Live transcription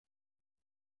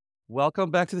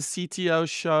Welcome back to the CTO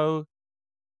show.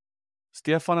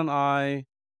 Stephan and I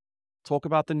talk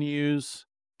about the news,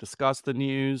 discuss the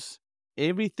news,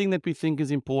 everything that we think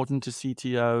is important to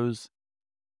CTOs,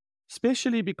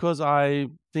 especially because I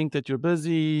think that you're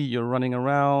busy, you're running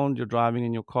around, you're driving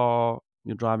in your car,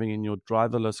 you're driving in your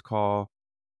driverless car,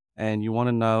 and you want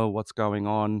to know what's going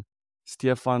on.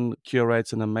 Stefan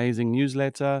curates an amazing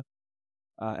newsletter,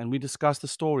 and we discuss the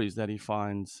stories that he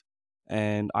finds.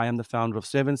 And I am the founder of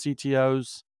 7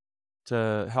 CTOs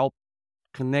to help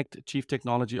connect chief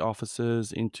technology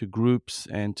officers into groups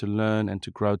and to learn and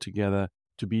to grow together,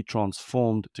 to be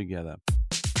transformed together.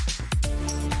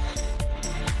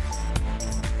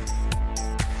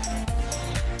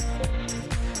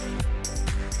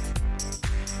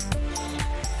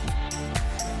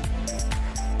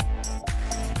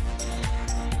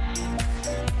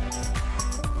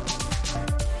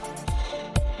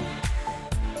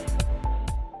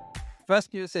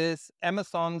 First news is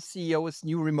Amazon CEO's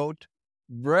new remote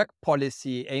work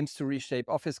policy aims to reshape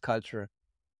office culture.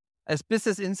 As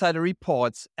Business Insider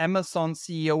reports, Amazon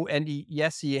CEO Andy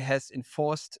Jassy has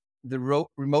enforced the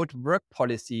remote work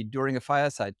policy during a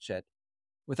fireside chat.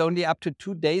 With only up to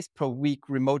 2 days per week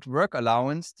remote work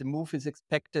allowance, the move is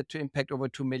expected to impact over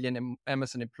 2 million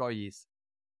Amazon employees.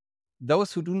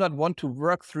 Those who do not want to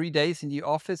work 3 days in the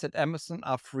office at Amazon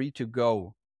are free to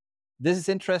go. This is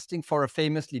interesting for a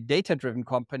famously data-driven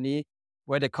company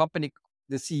where the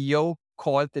CEO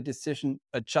called the decision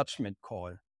a judgment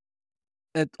call.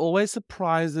 It always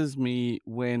surprises me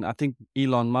when I think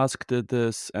Elon Musk did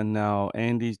this and now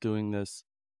Andy's doing this.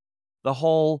 The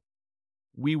whole,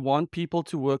 we want people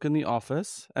to work in the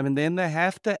office. I mean, then they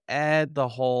have to add the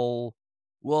whole,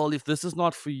 well, if this is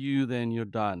not for you, then you're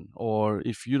done. Or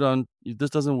if this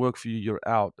doesn't work for you, you're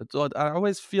out. I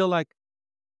always feel like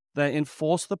they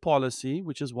enforce the policy,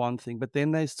 which is one thing, but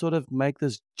then they sort of make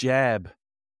this jab.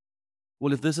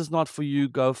 Well, if this is not for you,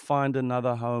 go find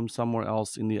another home somewhere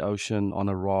else in the ocean on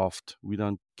a raft. We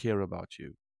don't care about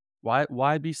you.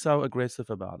 Why be so aggressive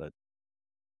about it?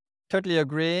 Totally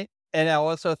agree. And I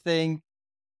also think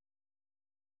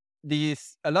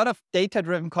a lot of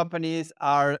data-driven companies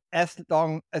are as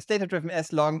data-driven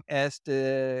as long as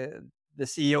the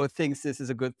CEO thinks this is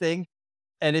a good thing.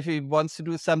 And if he wants to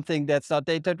do something that's not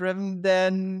data-driven,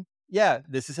 then yeah,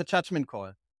 this is a judgment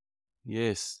call.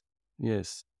 Yes.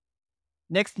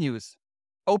 Next news.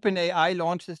 OpenAI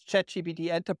launches ChatGPT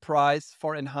Enterprise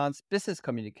for enhanced business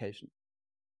communication.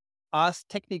 Ars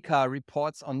Technica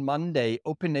reports on Monday,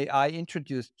 OpenAI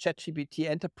introduced ChatGPT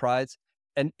Enterprise,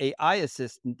 an AI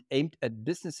assistant aimed at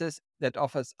businesses that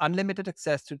offers unlimited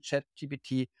access to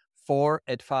ChatGPT 4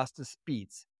 at faster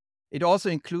speeds. It also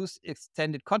includes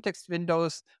extended context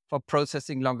windows for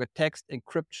processing longer text,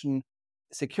 encryption,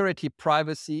 security,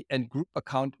 privacy, and group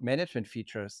account management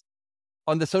features.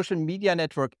 On the social media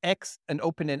network X, an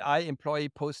OpenAI employee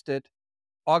posted,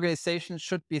 organizations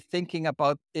should be thinking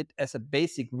about it as a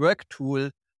basic work tool,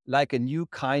 like a new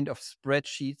kind of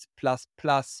spreadsheets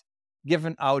plus,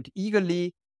 given out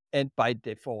eagerly and by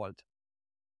default.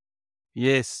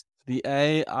 Yes, the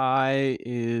AI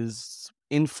is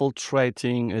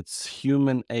infiltrating its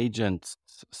human agents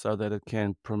so that it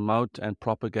can promote and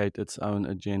propagate its own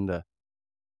agenda.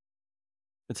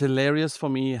 It's hilarious for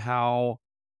me how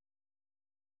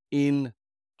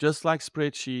just like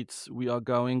spreadsheets, we are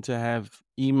going to have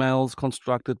emails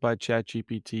constructed by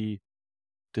ChatGPT,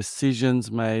 decisions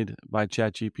made by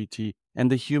ChatGPT, and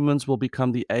the humans will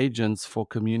become the agents for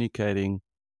communicating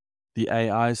the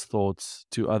AI's thoughts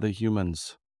to other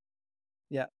humans.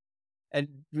 Yeah. And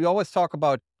we always talk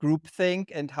about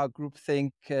groupthink and how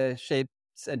groupthink shapes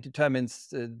and determines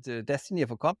the destiny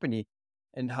of a company,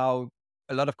 and how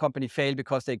a lot of companies fail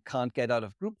because they can't get out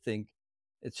of groupthink.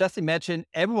 It's just imagine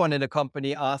everyone in a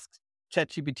company asks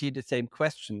ChatGPT the same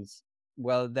questions.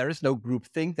 Well, there is no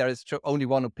groupthink. There is only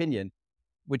one opinion,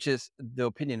 which is the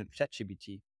opinion of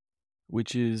ChatGPT.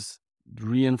 Which is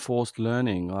reinforced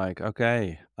learning. Like,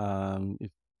 okay,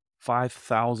 if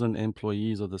 5,000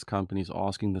 employees of this company is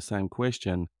asking the same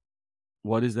question,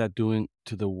 what is that doing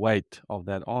to the weight of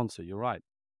that answer? You're right.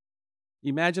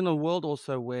 Imagine a world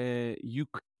also where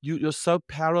you're so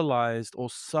paralyzed or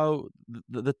so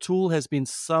the tool has been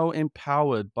so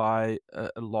empowered by a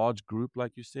large group,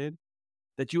 like you said,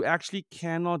 that you actually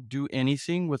cannot do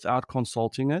anything without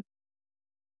consulting it.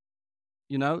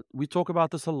 You know, we talk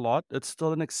about this a lot. It's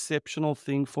still an exceptional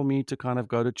thing for me to kind of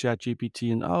go to ChatGPT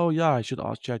and, oh, yeah, I should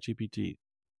ask ChatGPT.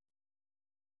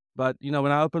 But, you know,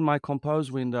 when I open my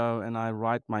compose window and I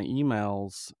write my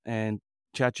emails and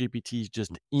ChatGPT is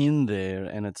just in there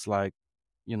and it's like,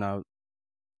 you know,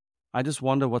 I just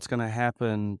wonder what's going to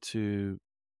happen to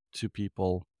to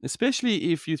people,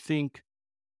 especially if you think,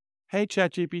 hey,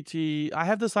 ChatGPT, I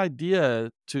have this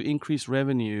idea to increase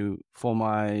revenue for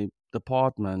my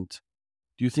department.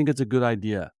 Do you think it's a good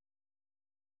idea?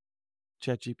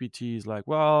 ChatGPT is like,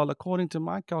 well, according to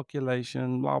my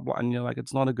calculation, blah, blah. And you're like,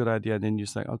 it's not a good idea. And then you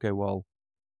say, okay, well,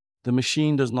 the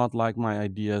machine does not like my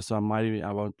idea. So I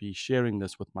won't be sharing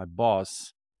this with my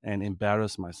boss and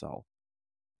embarrass myself.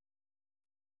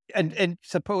 And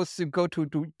suppose you go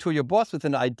to your boss with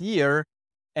an idea,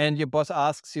 and your boss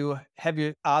asks you, "Have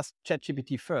you asked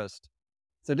ChatGPT first?"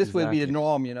 So this will be the Exactly.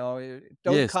 norm.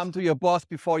 Don't Yes. come to your boss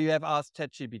before you have asked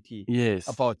ChatGPT Yes.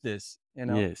 about this.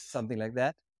 Yes. Something like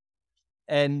that.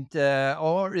 And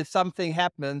or if something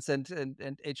happens and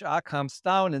HR comes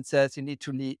down and says you need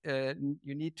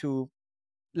to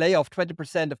lay off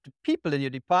 20% of the people in your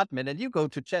department, and you go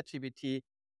to ChatGPT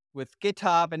with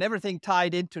GitHub and everything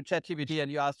tied into ChatGPT, and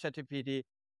you ask ChatGPT,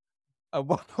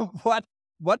 what what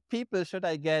what people should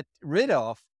I get rid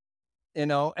of?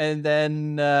 And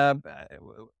then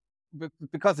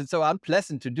because it's so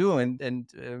unpleasant to do, and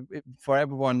for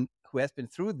everyone who has been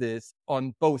through this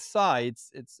on both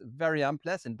sides, it's very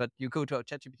unpleasant. But you go to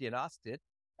ChatGPT and ask it,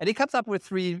 and it comes up with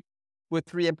three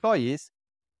employees,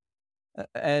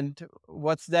 and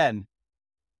what's then?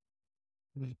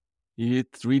 You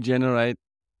hit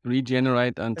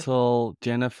regenerate until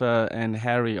Jennifer and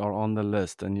Harry are on the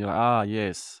list. And you're like,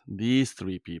 yes, these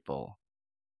three people.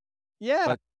 Yeah,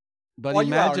 But but or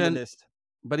you are on the imagine list.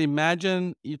 but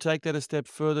imagine you take that a step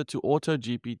further to Auto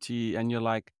GPT and you're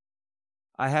like,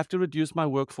 I have to reduce my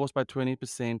workforce by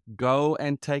 20%. Go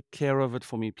and take care of it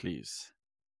for me, please.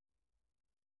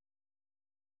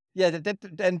 Yeah,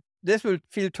 and this will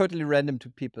feel totally random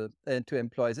to people and to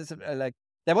employees. It's like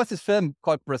there was this film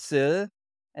called Brazil,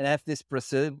 and I have this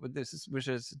Brazil, which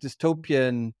is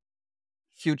dystopian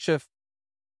future,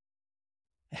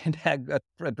 and I got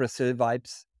Brazil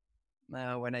vibes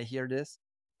when I hear this.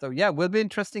 So yeah, will be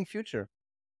interesting future.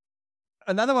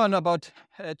 Another one about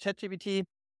ChatGPT,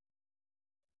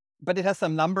 but it has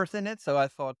some numbers in it, so I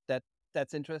thought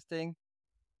that's interesting.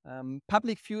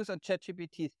 Public views on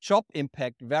ChatGPT's job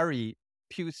impact vary.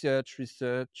 Pew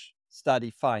Research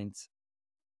study finds.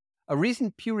 A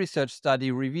recent Pew Research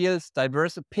study reveals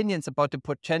diverse opinions about the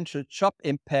potential job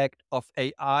impact of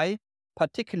AI,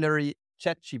 particularly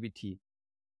ChatGPT.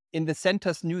 In the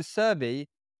center's new survey,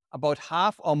 about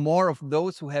half or more of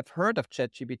those who have heard of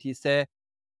ChatGPT say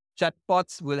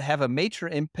chatbots will have a major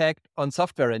impact on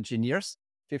software engineers,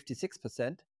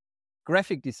 56%,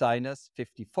 graphic designers,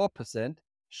 54%,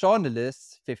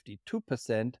 journalists,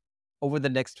 52%, over the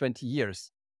next 20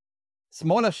 years.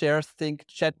 Smaller shares think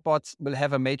chatbots will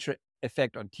have a major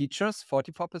effect on teachers,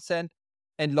 44%,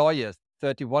 and lawyers,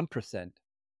 31%.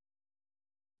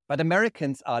 But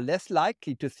Americans are less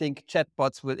likely to think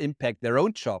chatbots will impact their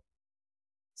own job.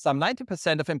 Some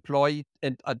 90% of employees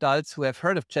and adults who have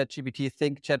heard of ChatGPT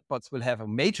think chatbots will have a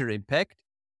major impact.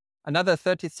 Another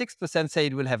 36% say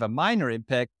it will have a minor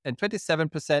impact, and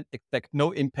 27% expect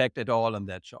no impact at all on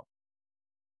their job.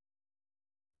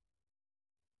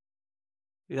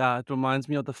 Yeah, it reminds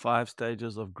me of the 5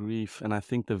 stages of grief. And I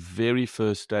think the very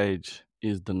first stage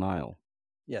is denial,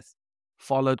 Yes,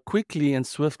 followed quickly and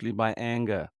swiftly by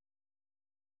anger,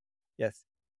 yes.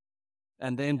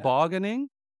 and then Yeah. bargaining,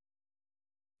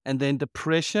 and then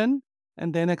depression,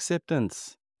 and then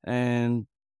acceptance. And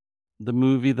the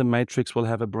movie The Matrix will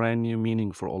have a brand new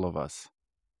meaning for all of us.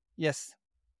 Yes,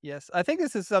 yes. I think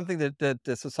this is something that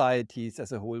the societies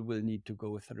as a whole will need to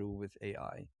go through with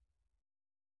AI.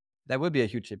 There will be a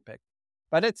huge impact.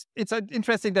 But it's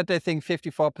interesting that they think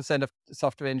 54% of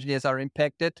software engineers are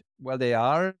impacted. Well, they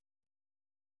are,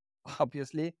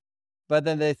 obviously. But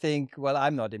then they think, well,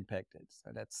 I'm not impacted.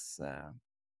 So that's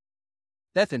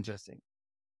interesting.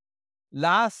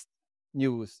 Last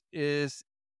news is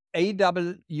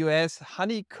AWS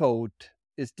Honeycode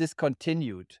is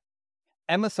discontinued.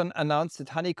 Amazon announced that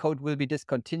Honeycode will be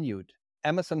discontinued.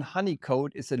 Amazon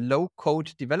Honeycode is a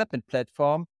low-code development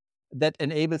platform that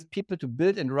enables people to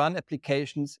build and run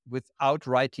applications without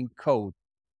writing code.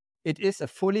 It is a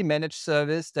fully managed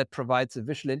service that provides a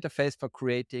visual interface for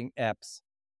creating apps.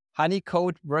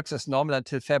 Honeycode works as normal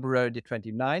until February the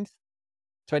 29th,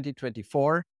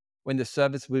 2024, when the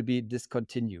service will be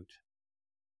discontinued.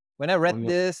 When I read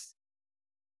this,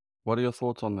 What are your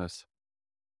thoughts on this?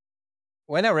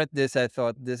 I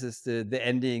thought this is the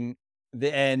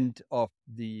end of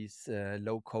these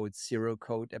low-code,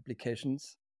 zero-code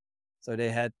applications. So they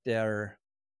had their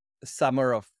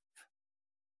summer of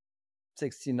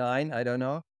 69, I don't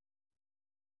know.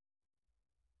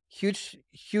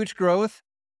 Huge growth.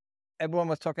 Everyone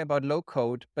was talking about low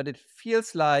code, but it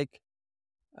feels like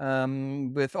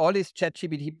with all these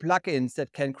ChatGPT plugins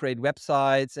that can create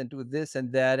websites and do this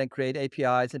and that and create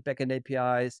APIs and backend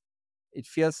APIs, it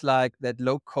feels like that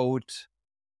low code,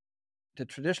 the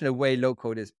traditional way low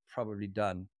code is probably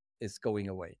done, is going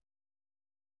away.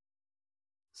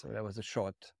 So that was a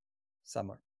short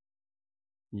summer.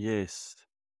 Yes.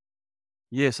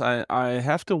 Yes, I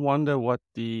have to wonder what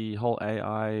the whole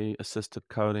AI assisted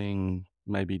coding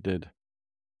maybe did.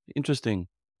 Interesting.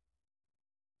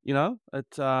 It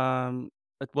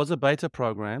was a beta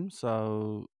program,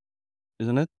 so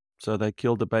isn't it? So they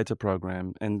killed the beta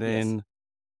program. And Yes. then,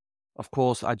 of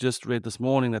course, I just read this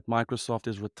morning that Microsoft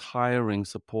is retiring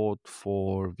support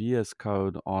for VS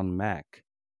Code on Mac.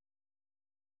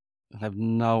 I have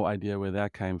no idea where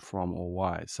that came from or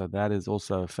why. So that is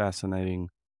also a fascinating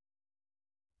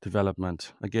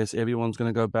development. I guess everyone's going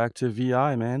to go back to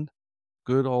VI, man.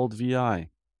 Good old VI.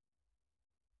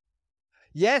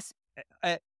 Yes.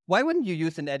 Why wouldn't you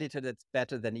use an editor that's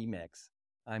better than Emacs?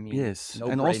 I mean, Yes, no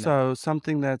and brainer. also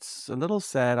something that's a little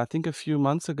sad. I think a few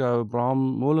months ago,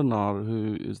 Bram Molenaar,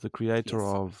 who is the creator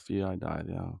Yes. of VI, died.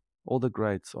 Yeah, all the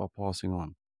greats are passing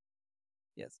on.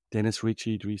 Yes. Dennis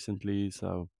Ritchie recently,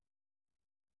 so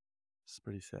it's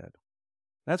pretty sad.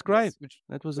 That's great. Yes.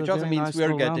 That was a Which also very means nice we're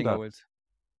little getting roundup. old.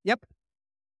 Yep.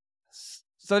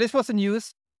 So this was the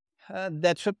news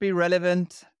that should be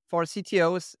relevant for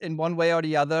CTOs in one way or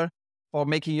the other for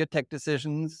making your tech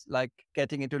decisions, like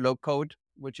getting into low code,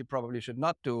 which you probably should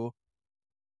not do,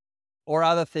 or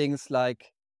other things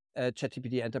like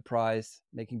ChatGPT Enterprise,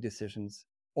 making decisions,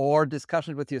 or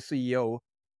discussion with your CEO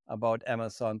about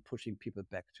Amazon pushing people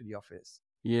back to the office.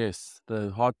 Yes,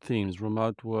 the hot themes: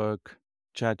 remote work,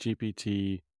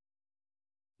 ChatGPT.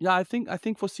 Yeah, I think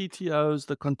for CTOs,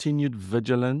 the continued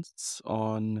vigilance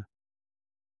on,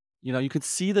 you could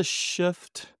see the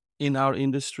shift in our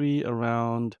industry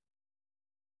around,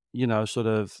 sort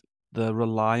of the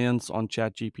reliance on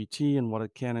ChatGPT and what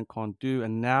it can and can't do.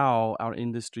 And now our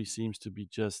industry seems to be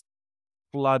just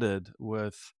flooded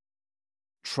with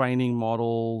training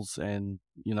models and,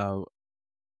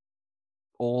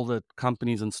 all the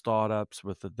companies and startups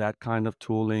with that kind of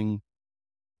tooling.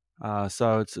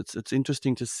 So it's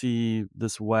interesting to see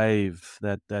this wave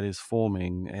that is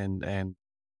forming and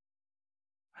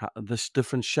how, the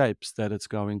different shapes that it's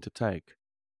going to take.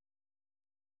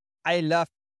 I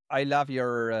love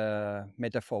your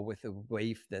metaphor with a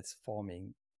wave that's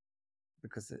forming,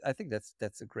 because I think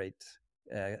that's a great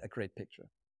picture.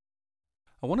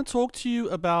 I want to talk to you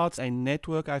about a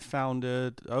network I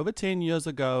founded over 10 years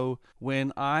ago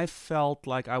when I felt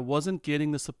like I wasn't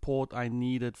getting the support I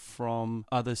needed from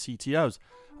other CTOs.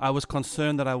 I was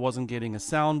concerned that I wasn't getting a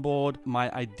soundboard.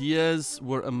 My ideas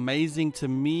were amazing to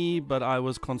me, but I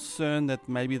was concerned that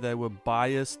maybe they were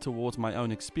biased towards my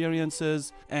own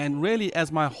experiences. And really,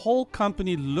 as my whole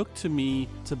company looked to me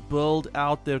to build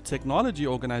out their technology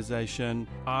organization,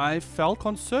 I felt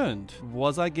concerned.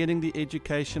 Was I getting the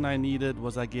education I needed?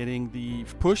 Was I getting the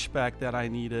pushback that I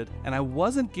needed? And I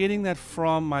wasn't getting that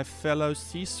from my fellow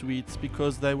C-suites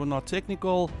because they were not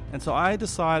technical. And so I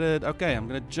decided, okay, I'm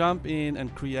going to jump in and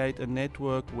create a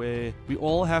network where we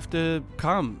all have to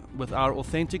come with our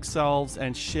authentic selves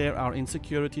and share our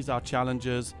insecurities, our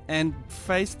challenges, and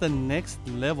face the next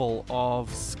level of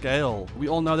scale. We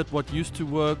all know that what used to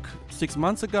work 6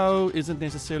 months ago isn't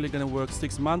necessarily going to work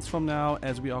 6 months from now,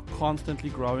 as we are constantly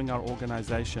growing our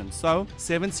organization. So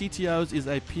 7 CTOs is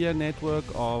a peer network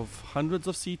of hundreds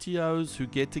of CTOs who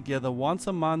get together once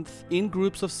a month in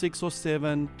groups of 6 or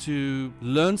 7 to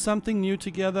learn something new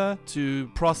together, to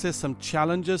process some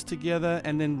challenges together,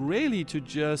 and then really to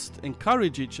just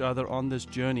encourage each other on this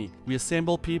journey. We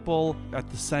assemble people at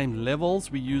the same levels.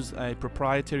 We use a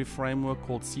proprietary framework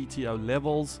called CTO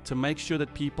levels to make sure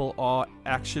that people are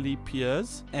actually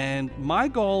peers. And my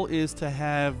goal is to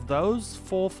have those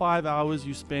 4 or 5 hours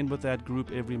you spend with that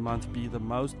group every month be the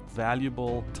most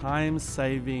valuable,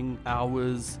 time-saving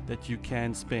hours that you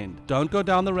can spend. Don't go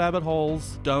down the rabbit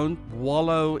holes. Don't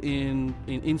wallow in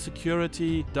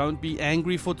insecurity. Don't be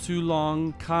angry for too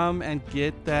long. Come and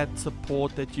get that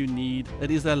support that you need.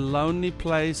 It is a lonely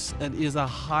place. It is a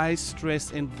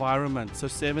high-stress environment. So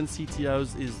 7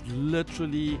 CTOs is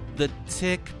literally the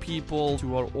tech people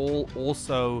who are all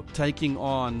also taking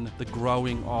on the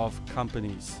growing of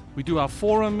companies. We do our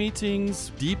forum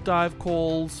meetings, deep dive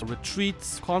calls,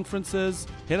 retreats, conferences.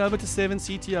 Head over to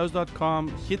 7ctos.com,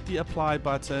 hit the apply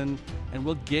button, and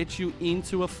we'll get you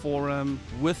into a forum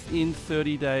within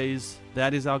 30 days.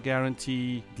 That is our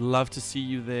guarantee. Love to see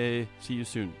you there. See you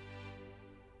soon.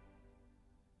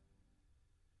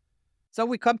 So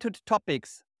we come to the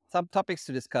topics, some topics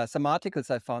to discuss, some articles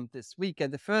I found this week.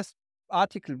 And the first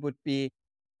article would be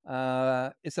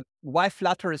is why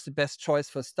Flutter is the best choice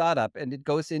for startup, and it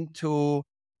goes into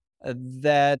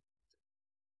that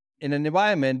in an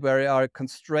environment where you are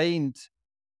constrained,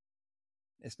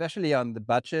 especially on the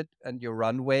budget and your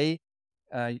runway,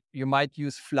 you might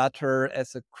use Flutter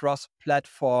as a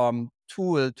cross-platform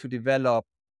tool to develop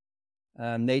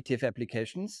native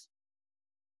applications.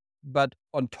 But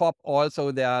on top,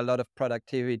 also, there are a lot of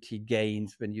productivity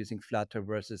gains when using Flutter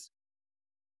versus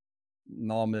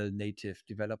normal native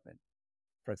development.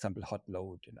 For example, hot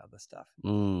load and other stuff.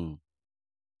 Mm.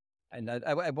 And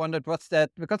I wondered what's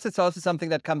that, because it's also something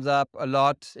that comes up a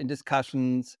lot in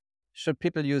discussions. Should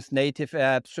people use native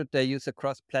apps? Should they use a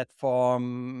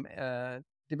cross-platform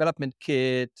development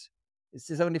kit? Is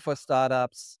this only for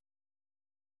startups?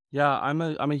 Yeah, I'm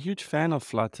a huge fan of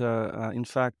Flutter. In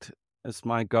fact, it's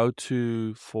my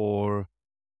go-to for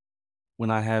when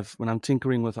I'm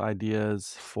tinkering with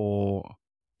ideas for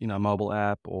a mobile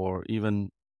app, or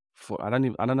even for I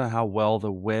don't know how well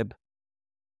the web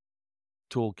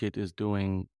toolkit is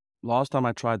doing. Last time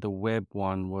I tried the web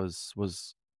one was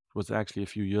actually a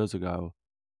few years ago.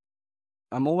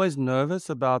 I'm always nervous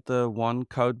about the one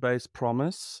code base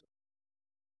promise.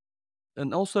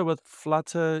 And also with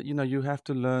Flutter, you have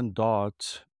to learn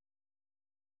Dart,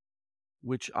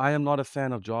 which I am not a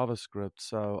fan of JavaScript.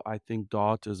 So I think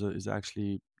Dart is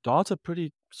actually Dart's a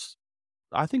pretty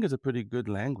I think it's a pretty good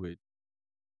language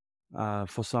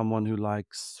for someone who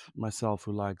likes myself,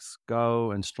 who likes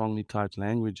Go and strongly typed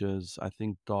languages. I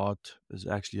think Dart is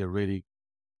actually a really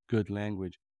good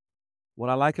language. What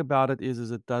I like about it is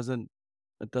it doesn't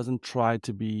try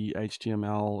to be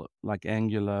HTML like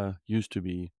Angular used to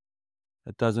be.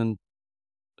 It doesn't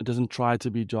try to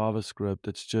be JavaScript.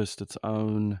 It's just its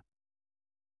own.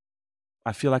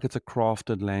 I feel like it's a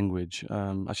crafted language.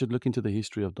 I should look into the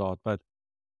history of Dart, but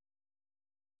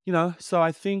so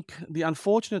I think the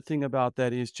unfortunate thing about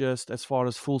that is just as far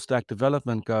as full stack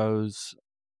development goes,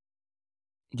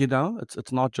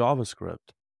 it's not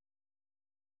JavaScript.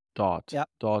 Dart. Yeah,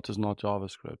 Dart is not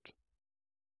JavaScript.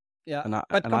 yeah. And I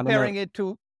But and I don't know. comparing it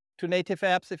to native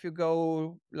apps, if you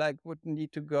go would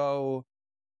need to go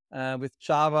with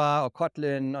Java or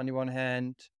Kotlin on the one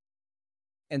hand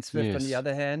and Swift on the Yes.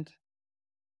 other hand.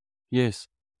 Yes.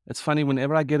 It's funny,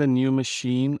 whenever I get a new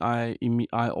machine, I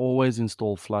always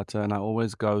install Flutter, and I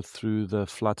always go through the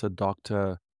Flutter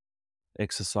Doctor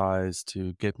exercise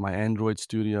to get my Android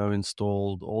Studio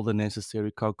installed, all the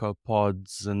necessary Cocoa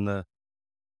pods, and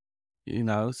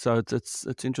so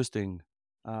it's interesting.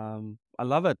 I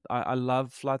love it. I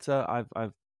love Flutter.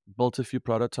 I've built a few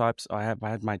prototypes. I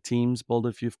had my teams build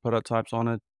a few prototypes on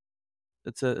it.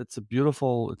 It's a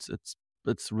beautiful.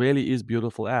 It's really is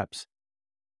beautiful apps.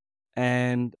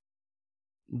 And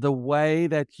the way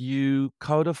that you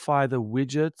codify the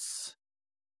widgets,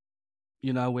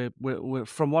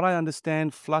 from what I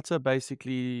understand, Flutter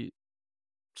basically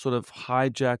sort of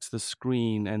hijacks the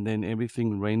screen, and then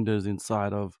everything renders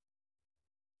inside of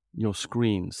your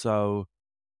screen. So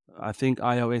I think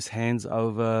iOS hands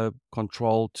over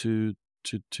control to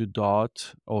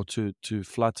Dart, or to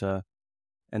Flutter,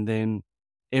 and then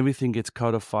everything gets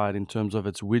codified in terms of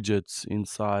its widgets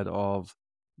inside of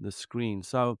the screen.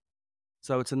 So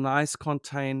it's a nice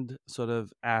contained sort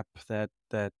of app that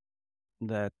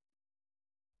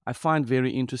I find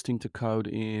very interesting to code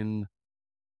in.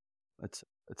 It's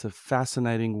a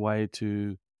fascinating way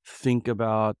to think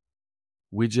about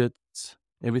widgets.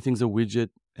 Everything's a widget,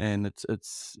 and it's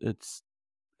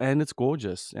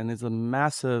gorgeous, and there's a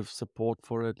massive support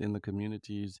for it in the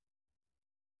communities.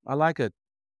 I like it.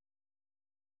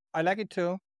 I like it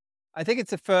too. I think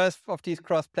it's the first of these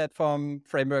cross-platform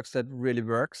frameworks that really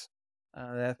works.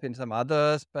 There have been some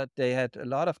others, but they had a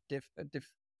lot of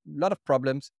lot of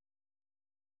problems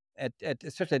at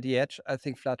especially at the edge. I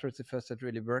think Flutter is the first that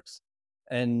really works.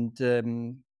 And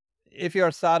if you're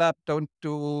a startup, don't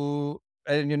do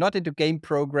and you're not into game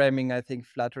programming, I think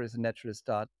Flutter is a natural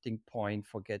starting point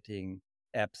for getting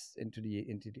apps into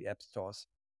the app stores.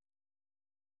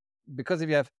 Because if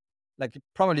you have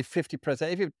probably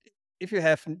 50%, if you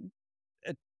have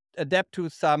adapt to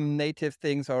some native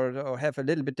things, or have a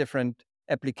little bit different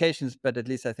applications, but at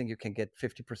least I think you can get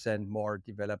 50% more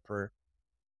developer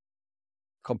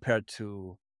compared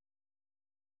to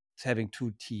having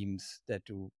two teams that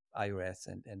do iOS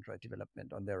and Android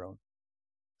development on their own.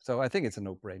 So I think it's a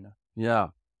no-brainer, Yeah.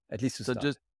 at least to So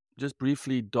start. just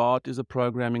briefly, Dart is a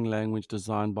programming language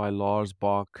designed by Lars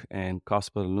Bach and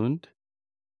Kasper Lund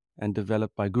and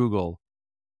developed by Google.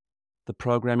 The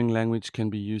programming language can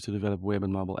be used to develop web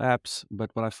and mobile apps,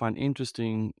 but what I find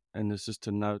interesting, and it's just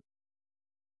to note,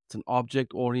 it's an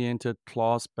object-oriented,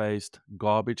 class-based,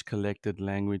 garbage-collected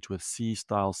language with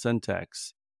C-style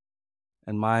syntax.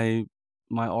 and my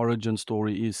origin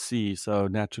story is C, so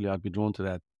naturally I'd be drawn to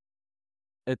that.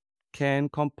 It can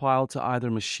compile to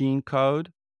either machine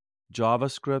code,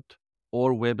 JavaScript,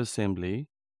 or WebAssembly,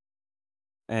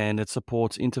 and it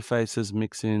supports interfaces,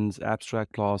 mixins,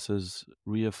 abstract classes,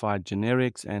 reified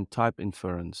generics, and type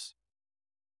inference.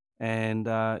 And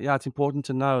yeah, it's important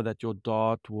to know that your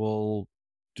Dart will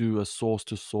do a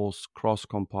source-to-source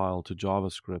cross-compile to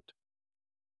JavaScript.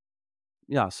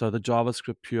 Yeah, so the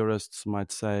JavaScript purists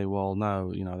might say, well,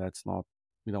 no, that's not,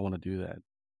 we don't want to do that.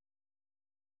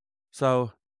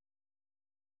 So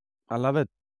I love it.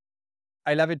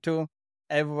 I love it too.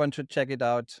 Everyone should check it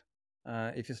out,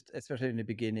 if you, especially in the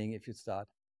beginning, if you start.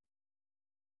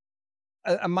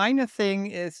 A minor thing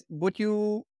is, would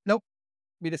you? Nope.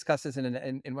 We discussed this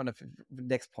in one of the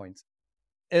next points.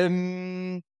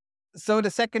 So the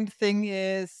second thing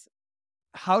is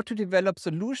how to develop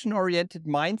solution-oriented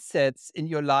mindsets in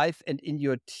your life and in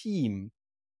your team.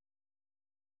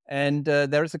 And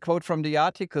there is a quote from the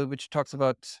article which talks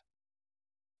about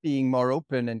being more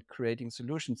open and creating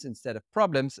solutions instead of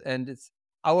problems. And it's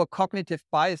our cognitive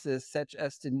biases, such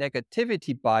as the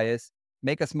negativity bias,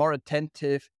 make us more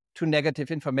attentive to negative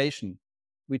information.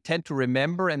 We tend to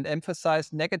remember and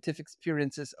emphasize negative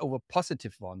experiences over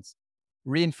positive ones,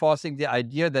 reinforcing the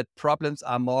idea that problems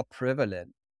are more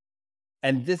prevalent.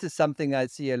 And this is something I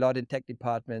see a lot in tech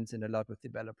departments and a lot with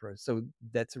developers. So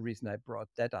that's the reason I brought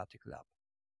that article up.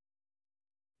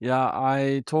 Yeah,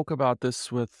 I talk about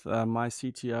this with my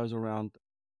CTOs around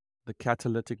the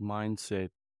catalytic mindset.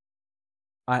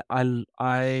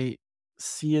 I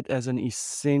see it as an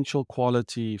essential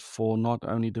quality for not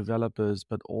only developers,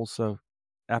 but also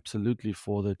absolutely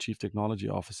for the chief technology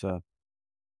officer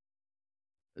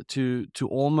to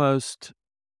almost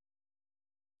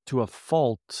to a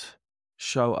fault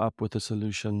show up with a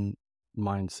solution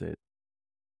mindset,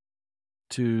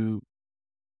 to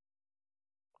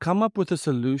come up with a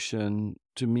solution.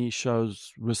 To me,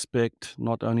 shows respect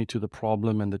not only to the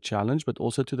problem and the challenge, but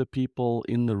also to the people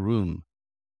in the room.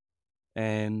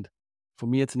 And for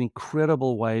me, it's an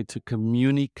incredible way to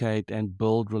communicate and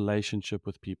build relationship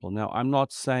with people. Now, I'm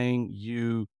not saying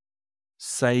you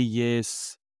say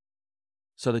yes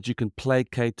so that you can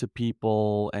placate to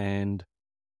people and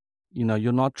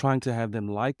you're not trying to have them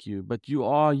like you, but you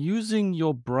are using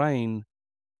your brain,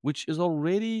 which is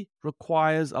already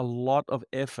requires a lot of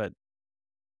effort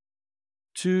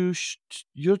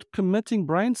you're committing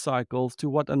brain cycles to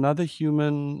what another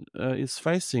human is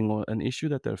facing, or an issue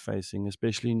that they're facing,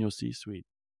 especially in your C-suite.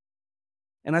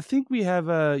 And I think we have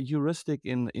a heuristic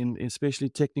in especially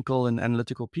technical and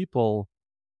analytical people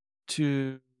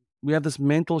we have this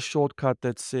mental shortcut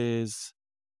that says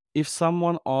if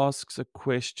someone asks a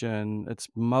question, it's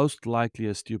most likely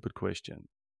a stupid question,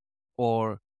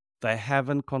 or they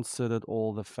haven't considered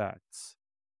all the facts.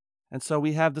 And so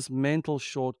we have this mental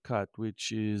shortcut,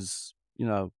 which is,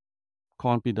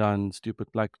 can't be done, stupid,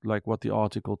 like what the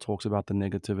article talks about, the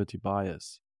negativity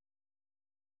bias.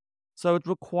 So it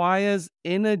requires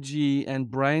energy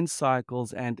and brain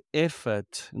cycles and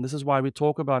effort. And this is why we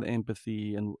talk about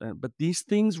empathy. But these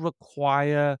things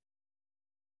require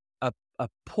a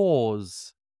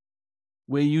pause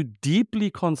where you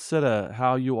deeply consider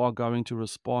how you are going to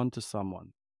respond to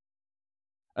someone.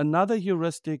 Another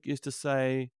heuristic is to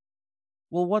say,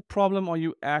 well, what problem are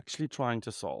you actually trying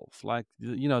to solve? Like,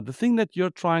 the thing that you're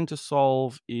trying to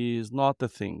solve is not the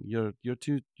thing. You're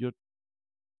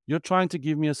trying to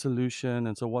give me a solution,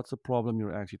 and so what's the problem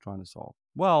you're actually trying to solve?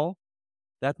 Well,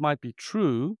 that might be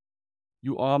true.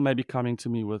 You are maybe coming to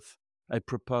me with a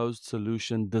proposed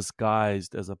solution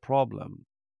disguised as a problem.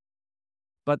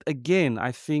 But again,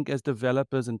 I think as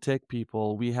developers and tech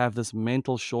people, we have this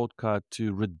mental shortcut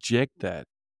to reject that.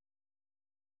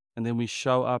 And then we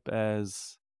show up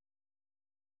as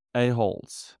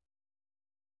a-holes.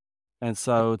 And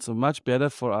so it's much better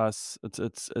for us.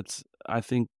 It's I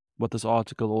think what this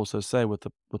article also say with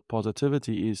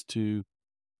positivity is to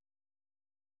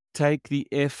take the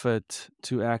effort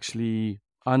to actually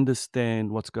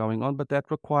understand what's going on, but that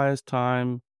requires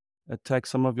time. It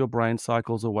takes some of your brain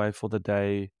cycles away for the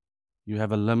day. You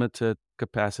have a limited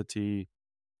capacity.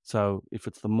 So if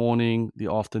it's the morning,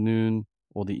 the afternoon,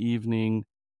 or the evening,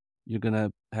 you're going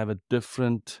to have a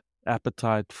different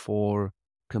appetite for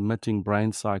committing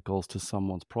brain cycles to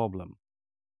someone's problem.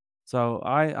 So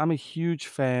I'm a huge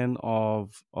fan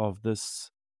of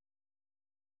this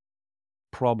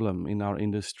problem in our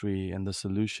industry and the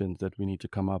solutions that we need to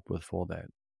come up with for that.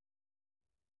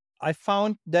 I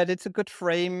found that it's a good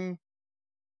frame,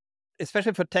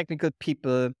 especially for technical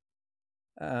people.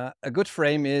 A good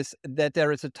frame is that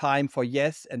there is a time for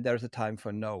yes and there is a time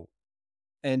for no.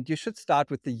 And you should start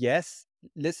with the yes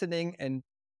listening and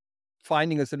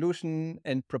finding a solution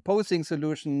and proposing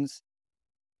solutions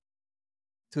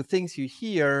to things you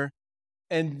hear.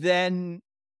 And then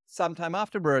sometime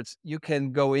afterwards, you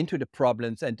can go into the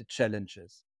problems and the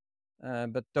challenges.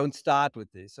 But don't start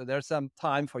with this. So there's some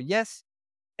time for yes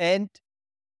and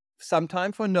some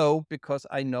time for no, because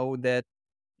I know that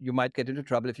you might get into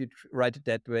trouble if you write it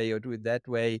that way or do it that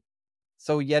way.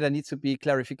 So yeah, there needs to be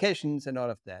clarifications and all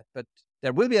of that. But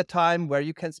there will be a time where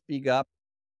you can speak up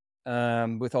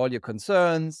with all your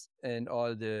concerns and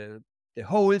all the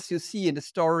holes you see in the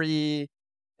story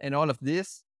and all of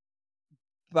this.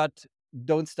 But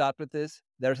don't start with this.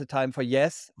 There's a time for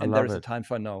yes I and love there's a it. time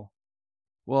for no.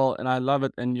 Well, and I love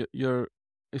it. And you're,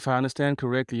 if I understand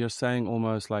correctly, you're saying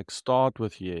almost like start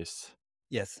with yes.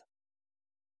 Yes.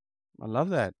 I love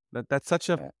that. That's such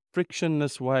a Uh,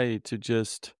 frictionless way to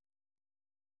just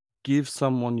give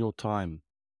someone your time.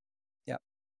 yeah.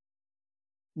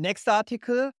 Next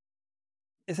article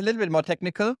is a little bit more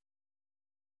technical.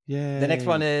 The next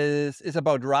one Yay. is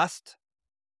about Rust,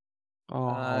 a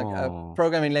Oh.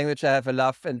 programming language I have a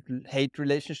love and hate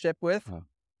relationship with. Oh.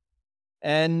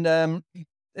 And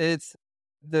it's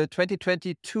the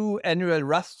 2022 annual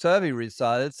Rust survey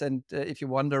results. And if you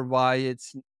wonder why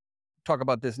it's talk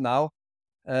about this now,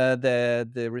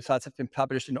 the results have been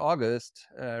published in August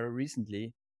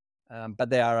recently, but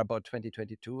they are about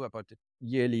 2022, about the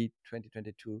yearly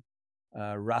 2022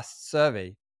 Rust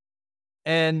survey.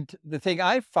 And the thing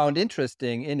I found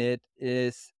interesting in it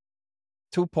is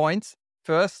 2 points.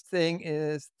 First thing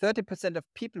is 30% of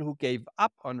people who gave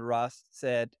up on Rust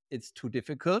said it's too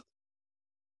difficult.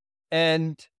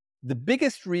 And the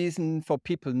biggest reason for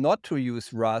people not to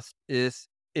use Rust is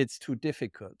it's too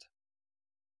difficult.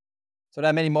 So there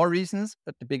are many more reasons,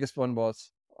 but the biggest one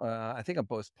was, I think, a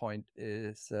both point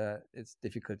is its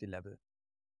difficulty level.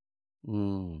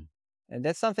 Mm. And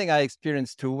that's something I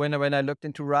experienced too when I looked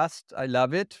into Rust. I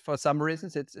love it for some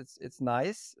reasons. It's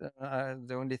nice.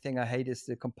 The only thing I hate is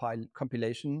the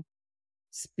compilation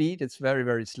speed. It's very,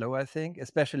 very slow, I think,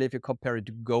 especially if you compare it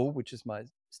to Go, which is my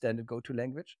standard go-to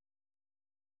language.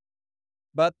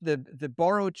 But the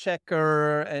borrow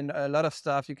checker and a lot of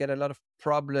stuff, you get a lot of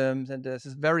problems, and there's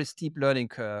this very steep learning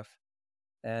curve,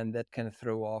 and that can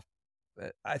throw off.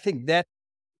 I think that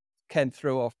can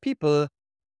throw off people,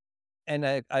 and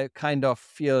I kind of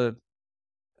feel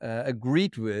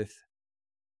agreed with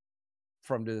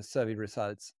from the survey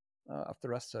results of the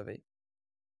Rust survey.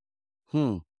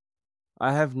 Hmm.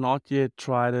 I have not yet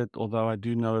tried it, although I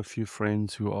do know a few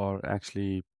friends who are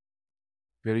actually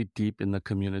very deep in the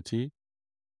community.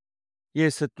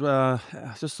 Yes, it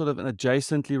just sort of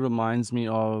adjacently reminds me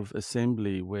of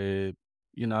assembly, where,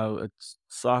 it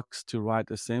sucks to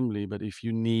write assembly, but if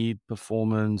you need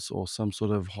performance or some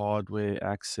sort of hardware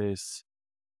access,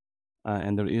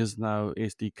 and there is no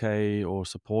SDK or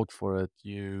support for it,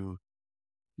 you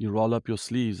roll up your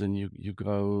sleeves and you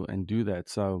go and do that.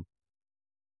 So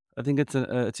I think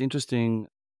it's interesting.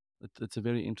 It's a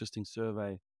very interesting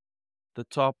survey. The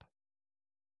top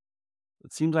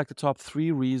It seems like the top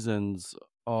 3 reasons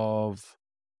of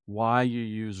why you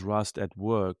use Rust at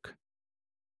work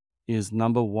is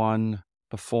number 1,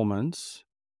 performance.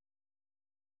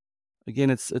 Again,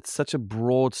 it's such a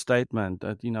broad statement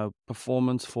that,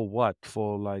 performance for what?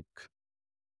 For like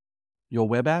your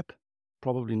web app?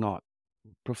 Probably not.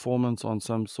 Performance on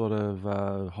some sort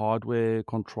of hardware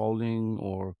controlling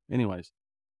or anyways.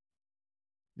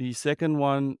 The second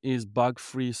one is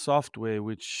bug-free software,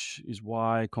 which is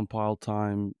why compile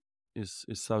time is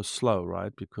so slow,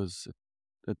 right? Because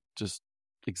it just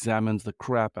examines the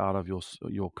crap out of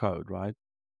your code, right?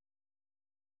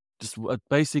 Just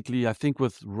basically, I think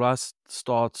with Rust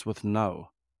starts with no.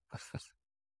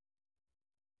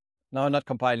 No, not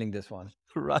compiling this one.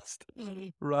 Rust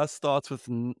Rust starts with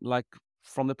like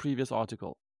from the previous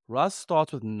article. Rust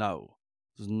starts with no.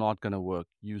 This is not going to work.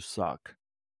 You suck.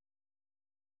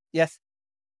 Yes,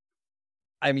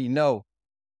 I mean no.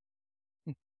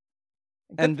 Good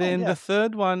And point. then Yeah.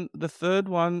 the third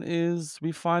one is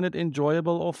we find it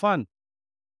enjoyable or fun,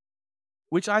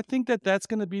 which I think that's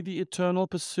going to be the eternal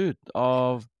pursuit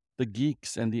of the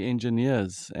geeks and the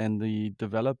engineers and the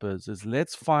developers is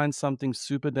let's find something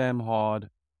super damn hard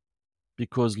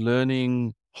because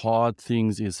learning hard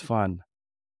things is fun.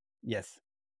 Yes.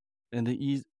 And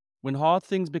when hard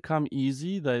things become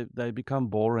easy, they become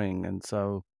boring. And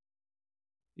so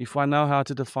if I know how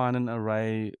to define an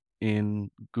array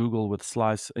in Go with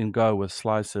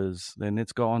slices, then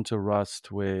let's go on to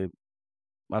Rust where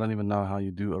I don't even know how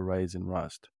you do arrays in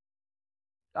Rust.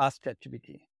 Ask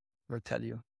ChatGPT. Will tell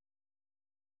you.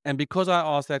 And because I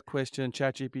asked that question,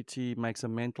 ChatGPT makes a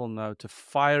mental note to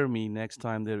fire me next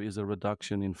time there is a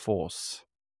reduction in force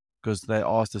because they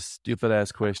asked a stupid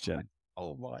ass question.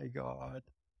 Oh my God.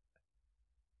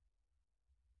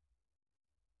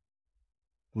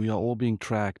 We are all being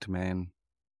tracked, man.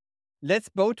 Let's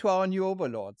bow to our new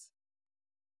overlords.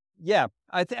 Yeah,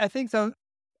 I think so.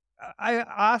 I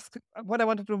asked what I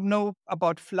wanted to know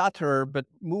about Flutter, but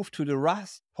move to the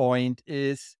Rust point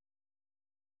is,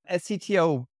 as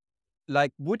CTO,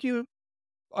 like, would you,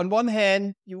 on one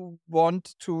hand, you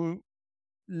want to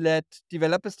let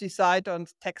developers decide on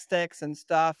tech stacks and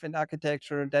stuff and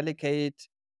architecture, delegate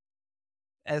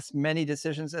as many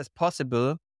decisions as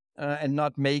possible, and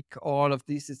not make all of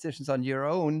these decisions on your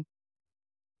own.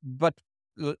 But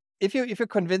if you're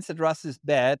convinced that Rust is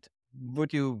bad,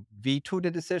 would you veto the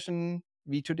decision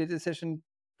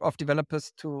of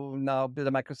developers to now build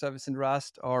a microservice in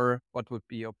Rust, or what would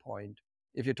be your point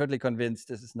if you're totally convinced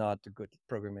this is not a good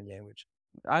programming language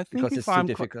I think because if it's too I'm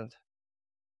difficult?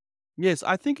 yes,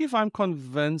 I think if I'm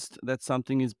convinced that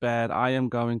something is bad, I am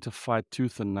going to fight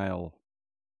tooth and nail.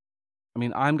 I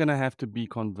mean, I'm going to have to be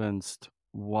convinced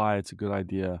why it's a good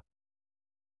idea.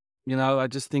 I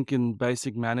just think in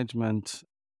basic management,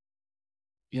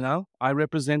 I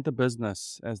represent the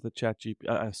business as the chat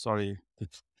GP, sorry,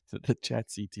 the chat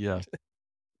CTO.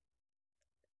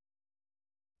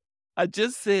 I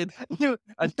just said, New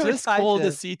I new just called the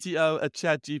title. CTO a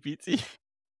chat GPT,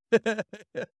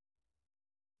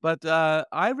 but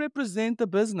I represent the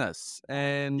business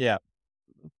and Yeah.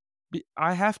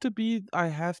 I have to be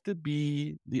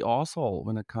the asshole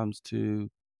when it comes to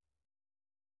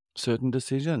certain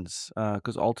decisions,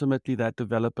 because ultimately that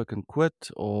developer can quit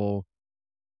or,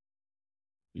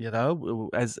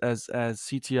 as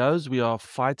CTOs, we are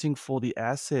fighting for the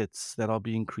assets that are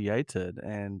being created,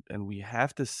 and we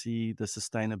have to see the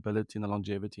sustainability and the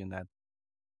longevity in that.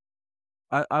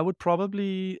 I would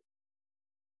probably,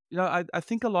 I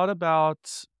think a lot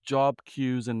about job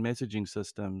queues and messaging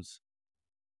systems.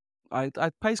 I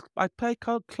pay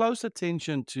close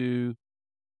attention to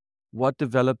what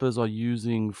developers are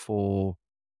using for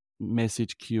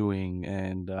message queuing,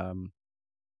 and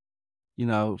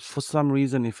for some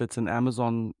reason, if it's an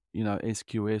Amazon,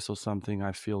 SQS or something,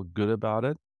 I feel good about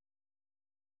it.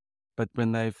 But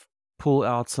when they've pull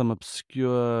out some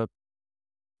obscure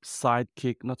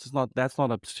sidekick, not that's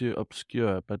not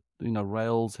obscure, but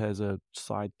Rails has a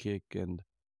sidekick, and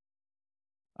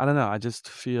I don't know. I just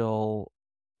feel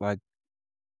like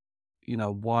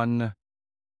one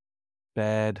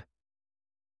bad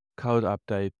code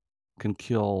update can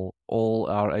kill all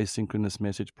our asynchronous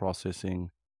message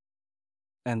processing.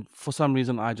 And for some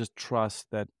reason, I just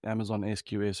trust that Amazon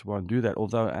SQS won't do that.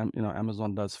 Although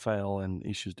Amazon does fail and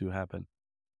issues do happen.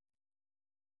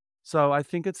 So I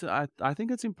think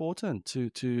it's important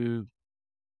to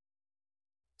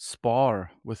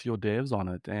spar with your devs on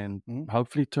it and Mhm.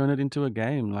 hopefully turn it into a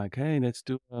game. Like, hey, let's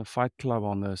do a fight club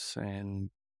on this.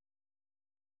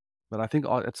 But I think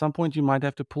at some point you might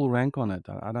have to pull rank on it.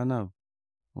 I don't know.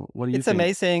 What do you It's think?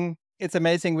 amazing. It's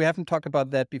amazing. We haven't talked about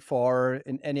that before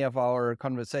in any of our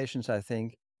conversations, I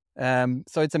think.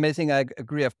 So it's amazing. I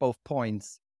agree of both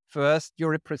points. First,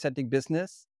 you're representing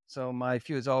business. So my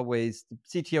view is always the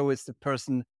CTO is the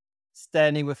person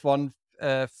standing with one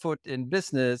foot in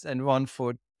business and one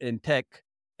foot in tech,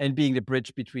 and being the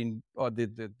bridge between, or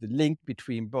the link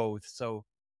between both. So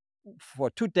for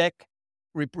to tech,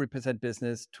 represent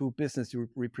business, to business, you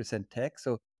represent tech.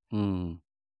 So Hmm.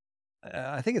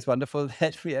 I think it's wonderful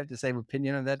that we have the same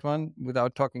opinion on that one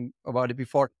without talking about it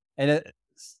before. And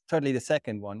certainly the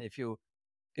second one, if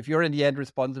you're in the end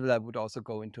responsible, I would also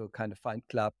go into a kind of fight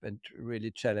club and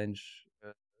really challenge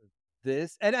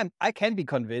this. And I can be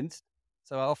convinced.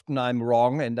 So often I'm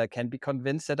wrong, and I can be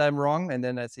convinced that I'm wrong, and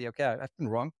then I say, okay, I've been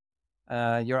wrong.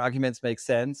 Your arguments make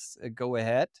sense. Go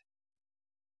ahead.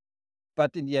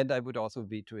 But in the end, I would also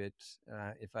veto it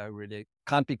if I really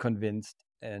can't be convinced,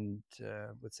 and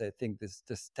would say, I think this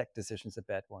tech decision is a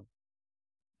bad one.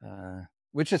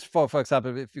 Which is, for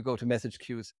example, if you go to message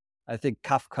queues, I think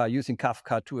using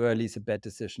Kafka too early is a bad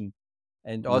decision,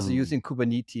 and also Hmm. using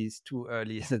Kubernetes too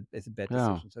early is a bad Yeah.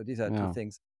 decision. So these are two Yeah.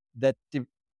 things that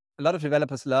a lot of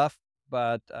developers love,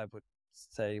 but I would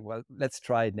say, well, let's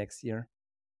try it next year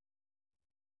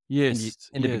Yes.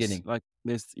 in the Yes. beginning. Like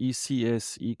there's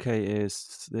ECS,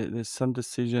 EKS. There's some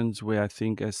decisions where I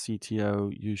think as CTO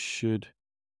you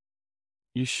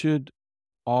should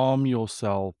arm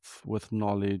yourself with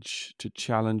knowledge to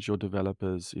challenge your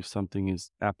developers if something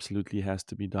is absolutely has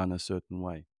to be done a certain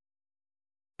way.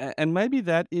 And maybe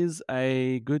that is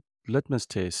a good litmus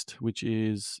test, which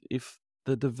is if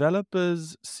the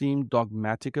developers seem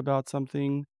dogmatic about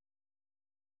something.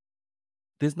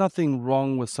 There's nothing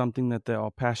wrong with something that they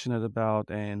are passionate about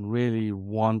and really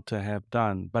want to have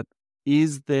done, but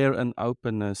is there an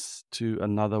openness to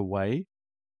another way?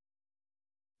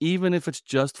 Even if it's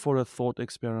just for a thought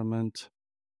experiment,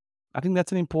 I think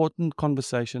that's an important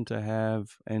conversation to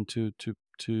have and to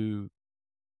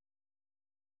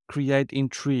create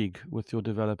intrigue with your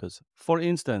developers. For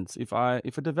instance, if a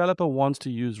developer wants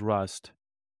to use Rust,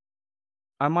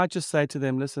 I might just say to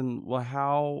them, listen,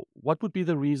 well, what would be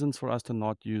the reasons for us to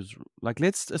not use, like,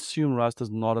 let's assume Rust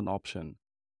is not an option.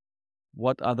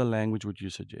 What other language would you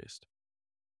suggest?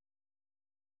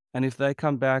 And if they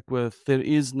come back with, there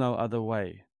is no other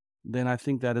way, then I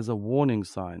think that is a warning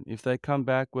sign. If they come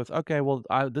back with, okay, well,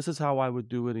 this is how I would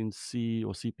do it in C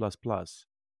or C++,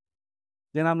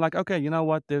 then I'm like, okay, you know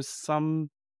what? There's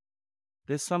some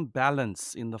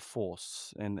balance in the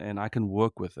force, and I can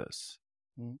work with this.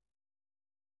 Mm,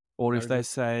 Or if very they good.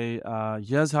 say,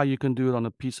 here's how you can do it on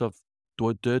a piece of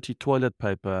dirty toilet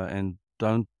paper and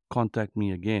don't contact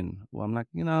me again. Well, I'm like,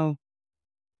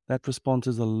 that response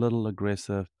is a little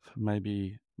aggressive.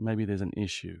 Maybe there's an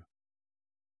issue.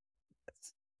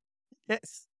 Yes.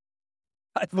 Yes.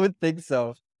 I would think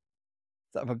so.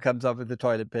 Someone comes up with the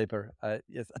toilet paper.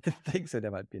 Yes, I think so.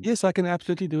 There might be an Yes, issue. I can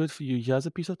absolutely do it for you. Here's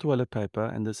a piece of toilet paper,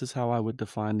 and this is how I would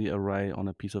define the array on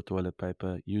a piece of toilet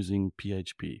paper using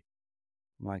PHP.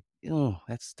 I'm like,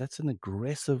 that's an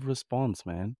aggressive response,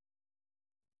 man.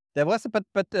 There was,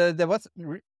 there was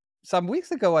some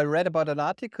weeks ago. I read about an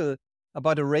article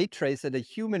about a ray tracer, the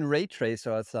human ray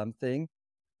tracer or something,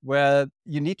 where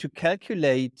you need to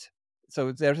calculate.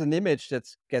 So there's an image that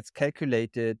gets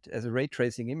calculated as a ray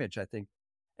tracing image, I think,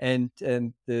 and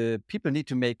the people need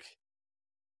to make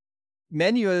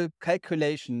manual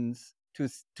calculations to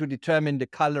determine the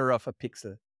color of a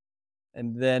pixel,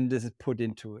 and then this is put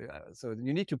into. So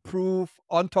you need to prove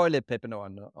on toilet paper, no,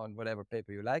 on whatever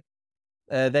paper you like,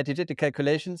 that you did the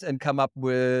calculations and come up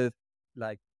with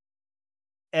like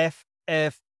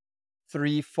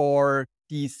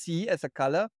FF34DC as a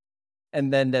color,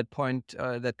 and then that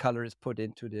color is put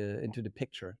into the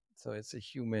picture. So it's a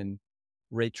human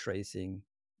ray tracing.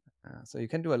 So you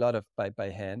can do a lot of by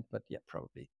hand, but yeah,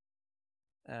 probably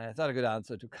it's not a good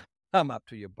answer to come up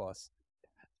to your boss.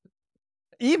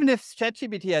 Even if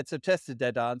ChatGPT had suggested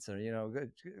that answer,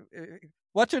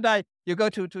 what should I? You go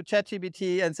to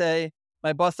ChatGPT and say,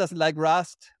 my boss doesn't like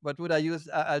Rust. What would I use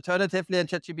alternatively? And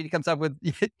ChatGPT comes up with,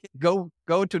 go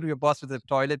to your boss with the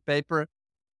toilet paper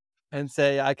and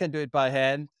say, I can do it by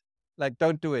hand. Like,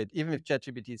 don't do it. Even if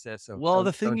ChatGPT says so, Well,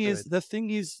 don't do it. the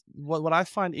thing is, what I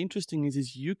find interesting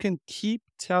is you can keep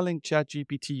telling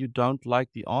ChatGPT you don't like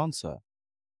the answer.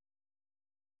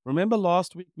 Remember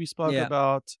last week we spoke Yeah.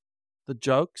 about the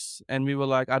jokes, and we were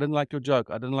like, I didn't like your joke.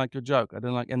 I didn't like your joke. I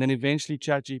didn't like, and then eventually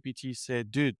ChatGPT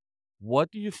said, dude,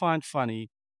 what do you find funny?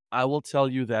 I will tell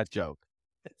you that joke.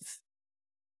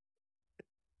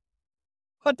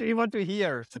 What do you want to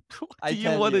hear? What I do you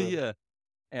tell want to you. hear?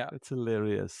 Yeah. It's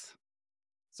hilarious.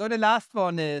 So the last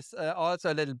one is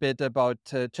also a little bit about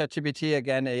ChatGPT,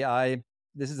 again, AI.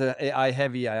 This is a AI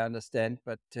heavy, I understand,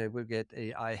 but we'll get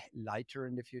AI lighter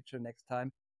in the future next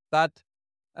time. But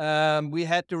we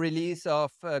had the release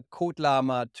of Code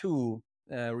Llama 2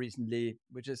 recently,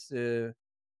 which is a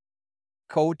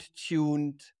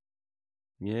code-tuned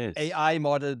Yes. AI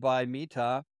model by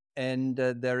Meta. And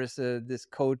there is this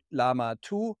Code Llama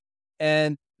 2,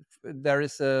 and there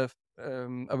is a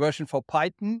version for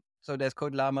Python. So there's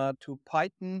Code Llama 2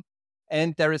 Python,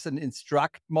 and there is an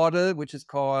instruct model, which is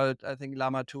called, I think,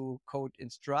 Llama 2 Code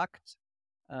Instruct,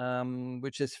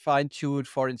 which is fine-tuned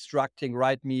for instructing,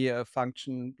 write me a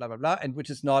function, blah, blah, blah, and which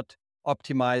is not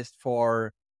optimized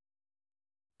for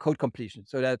code completion.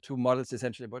 So there are two models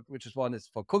essentially, but which is one is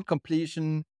for code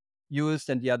completion used,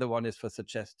 and the other one is for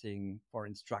suggesting, for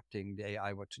instructing the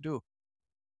AI what to do.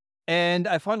 And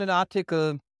I found an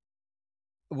article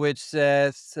which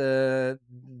says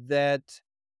that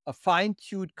a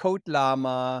fine-tuned code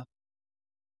llama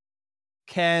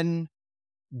can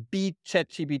beat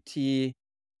ChatGPT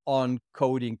on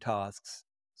coding tasks.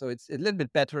 So it's a little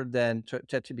bit better than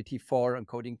ChatGPT 4 on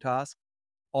coding tasks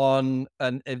on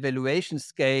an evaluation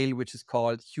scale, which is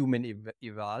called human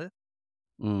eval,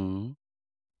 Mm.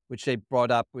 which they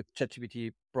brought up with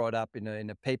ChatGPT, brought up in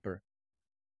a paper.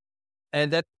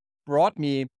 And that brought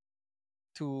me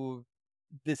to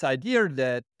this idea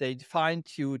that they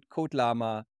fine-tuned Code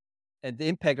Llama, and the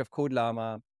impact of Code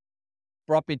Llama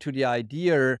brought me to the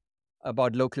idea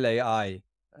about local AI.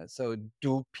 So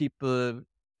do people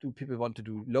want to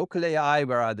do local AI?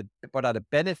 What are the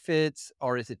benefits?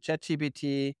 Or is it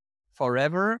ChatGPT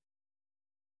forever?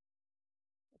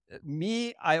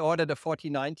 I ordered a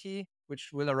 4090,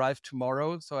 which will arrive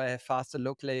tomorrow. So I have faster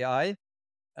local AI.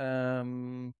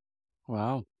 Um,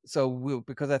 Wow.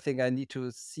 because I think I need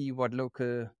to see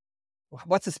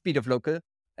what's the speed of local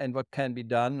and what can be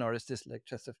done, or is this like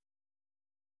just a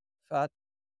fad?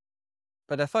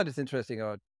 But I thought it's interesting.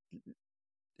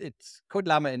 It's Code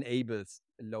Llama enables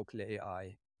local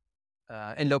AI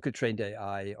and local trained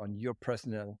AI on your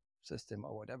personal system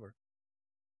or whatever.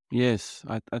 Yes,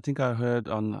 I think I heard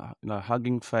on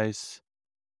Hugging Face,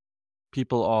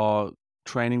 people are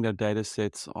training their data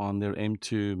sets on their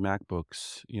M2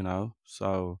 MacBooks,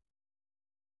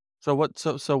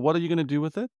 So what are you gonna do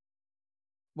with it?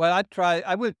 Well,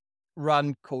 I will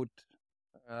run code.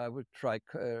 I will try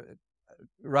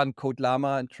run Code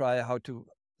Llama and try how to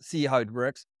see how it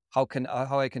works. How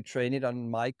I can train it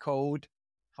on my code,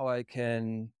 how I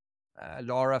can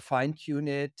LoRa fine tune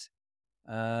it.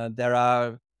 There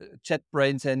are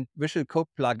JetBrains and Visual Code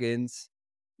plugins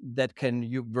that can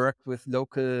you work with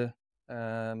local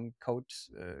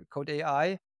code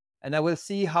AI, and I will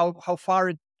see how far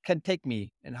it can take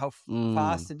me and how Mm.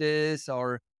 fast it is,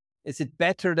 or is it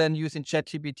better than using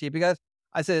ChatGPT? Because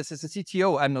as a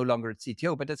CTO, I'm no longer a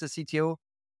CTO, but as a CTO,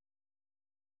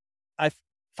 I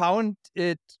found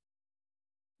it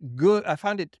good. I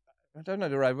found it. I don't know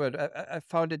the right word. I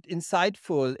found it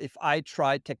insightful if I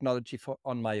tried technology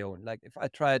on my own. Like if I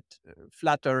tried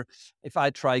Flutter, if I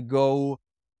try Go,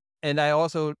 and I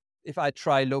also if I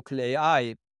try local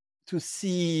AI to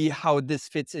see how this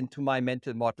fits into my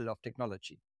mental model of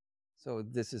technology. So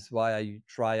this is why I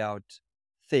try out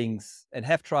things and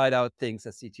have tried out things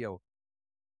as CTO.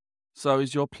 So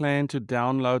is your plan to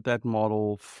download that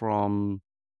model from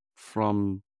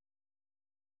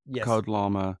Yes, Code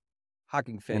Llama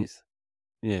Hugging and Face.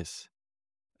 yes,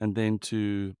 and then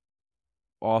to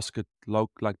ask it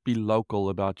like be local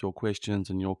about your questions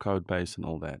and your code base and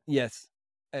all that? Yes,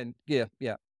 and yeah,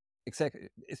 exactly.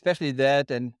 Especially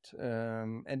that and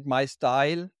my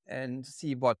style and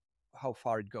see how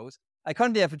far it goes. I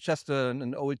currently have just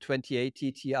an old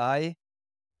 2080 Ti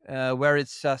where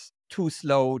it's just too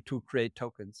slow to create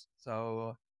tokens.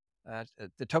 So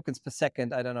the tokens per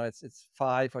second, I don't know, it's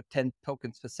 5 or 10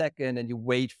 tokens per second, and you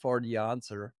wait for the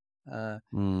answer, uh,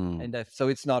 Mm. so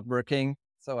it's not working.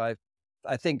 So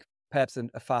I think perhaps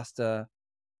a faster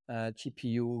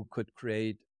GPU could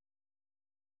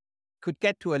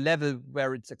get to a level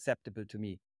where it's acceptable to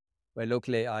me, where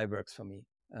local AI works for me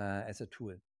as a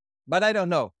tool. But I don't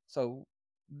know. So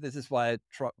this is why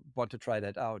want to try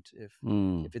that out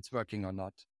Mm. if it's working or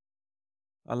not.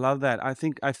 I love that. I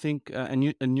think,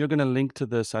 and you're gonna link to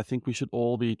this. I think we should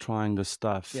all be trying this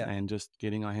stuff Yeah. and just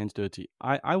getting our hands dirty.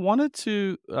 I wanted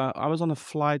to. I was on a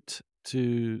flight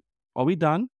to. Are we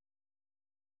done?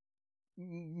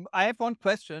 I have one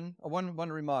question or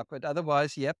one remark, but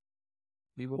otherwise, yep,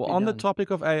 we will Well, be on the done.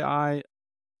 topic of AI,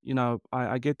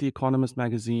 I get the Economist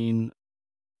magazine,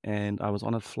 and I was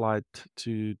on a flight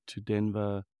to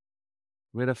Denver.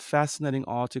 Read a fascinating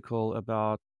article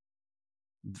about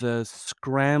the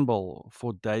scramble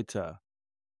for data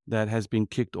that has been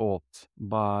kicked off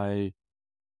by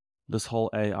this whole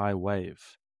AI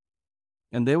wave.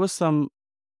 And there was some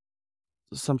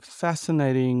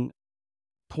fascinating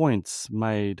points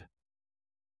made.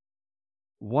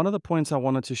 One of the points I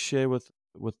wanted to share with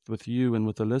you and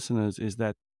with the listeners is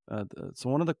that so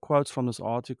one of the quotes from this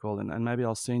article, and maybe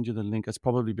I'll send you the link. It's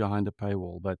probably behind a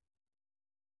paywall, but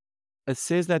it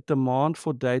says that demand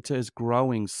for data is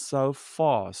growing so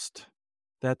fast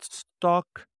that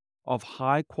stock of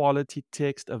high quality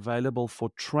text available for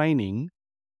training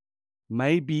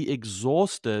may be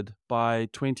exhausted by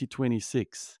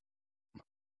 2026.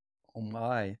 Oh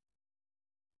my.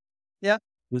 Yeah.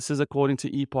 This is according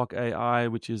to Epoch AI,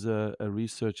 which is a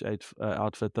research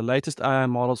outfit. The latest AI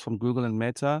models from Google and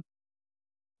Meta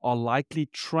are likely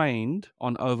trained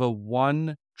on over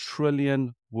 1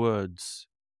 trillion words.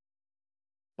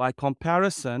 By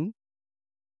comparison,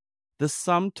 the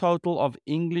sum total of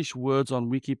English words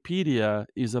on Wikipedia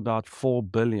is about 4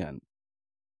 billion.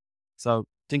 So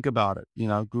think about it.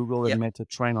 Google Yeah. and Meta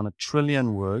train on 1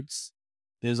 trillion words.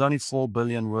 There's only 4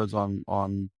 billion words on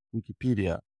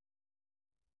Wikipedia.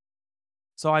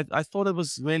 So I thought it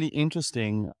was really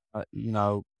interesting,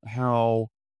 how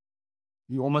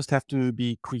you almost have to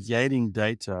be creating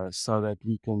data so that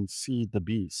we can feed the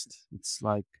beast. It's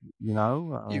like,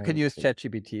 You can use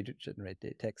ChatGPT to generate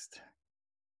the text.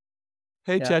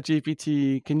 hey, Yeah.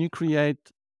 ChatGPT, can you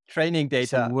create Training some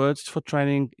data. words for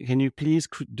training? Can you please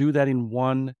do that in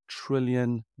 1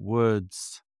 trillion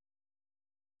words?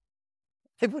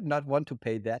 I would not want to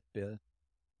pay that bill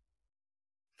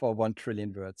for 1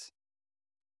 trillion words.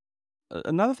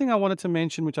 another thing I wanted to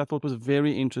mention, which I thought was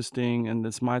very interesting, and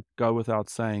this might go without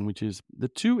saying, which is the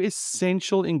two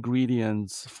essential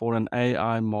ingredients for an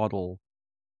AI model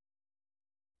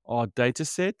are data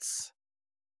sets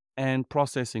and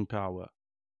processing power.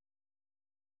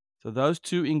 So those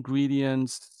two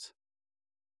ingredients,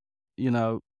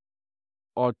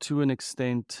 are to an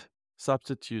extent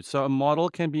substitutes. So a model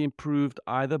can be improved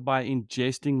either by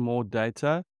ingesting more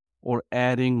data or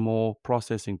adding more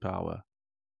processing power.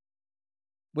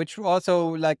 Which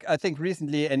also, like, I think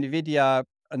recently NVIDIA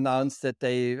announced that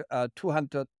they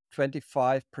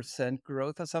 225%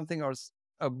 growth or something, or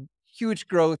a huge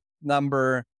growth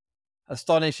number,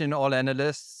 astonishing all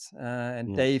analysts. And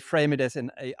Yeah. they frame it as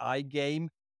an AI game,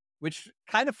 which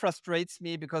kind of frustrates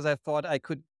me because I thought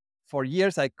for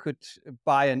years, I could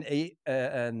buy a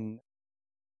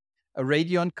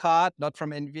Radeon card, not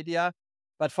from NVIDIA.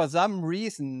 But for some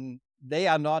reason,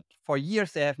 for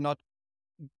years, they have not.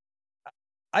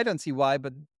 I don't see why,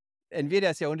 but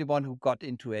NVIDIA is the only one who got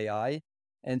into AI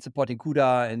and supporting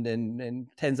CUDA and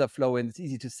TensorFlow, and it's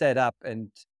easy to set up.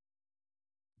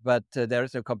 But there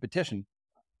is no competition.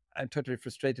 I'm totally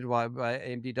frustrated why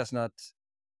AMD does not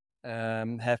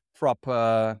have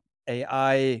proper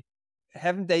AI.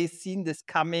 Haven't they seen this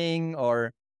coming,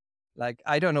 or like,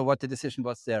 I don't know what the decision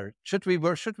was there. Should we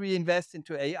invest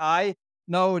into AI?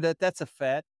 No, that's a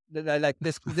fad. Like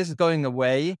this is going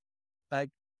away. Like,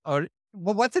 or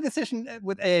what's the decision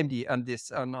with AMD on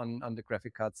this on the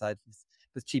graphic card side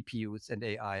with GPUs and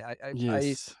AI?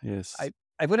 Yes, yes.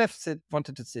 I would have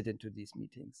wanted to sit into these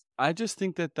meetings. I just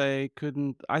think that they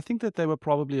couldn't. I think that they were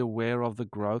probably aware of the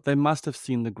growth. They must have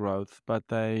seen the growth, but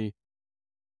I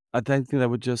don't think they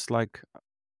would just like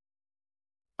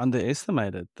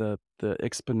underestimated the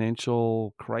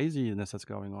exponential craziness that's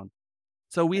going on.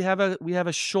 So we have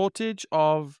a shortage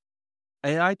of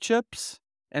AI chips,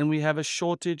 and we have a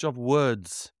shortage of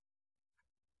words.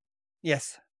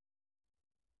 Yes.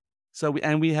 So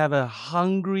we have a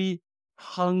hungry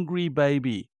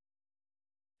baby,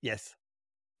 Yes.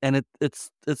 and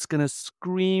it's gonna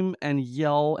scream and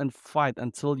yell and fight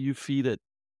until you feed it.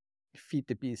 Feed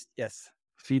the beast. Yes.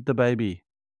 Feed the baby.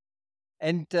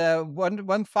 And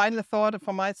one final thought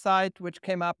from my side, which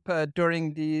came up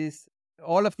during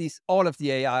all of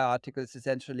the AI articles,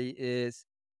 essentially, is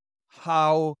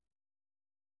how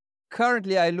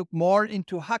currently I look more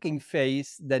into Hugging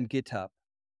Face than GitHub.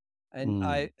 And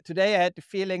Mm. today I had the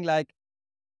feeling like,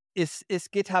 is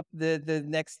GitHub the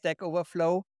next Stack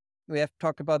Overflow? We have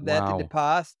talked about that in the Wow.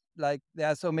 past. Like, there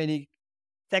are so many.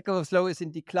 Stack Overflow is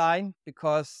in decline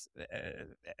because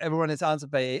everyone is answered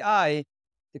by AI.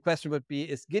 The question would be,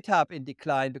 is GitHub in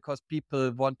decline because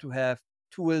people want to have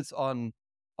tools on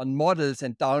models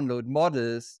and download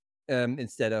models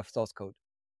instead of source code?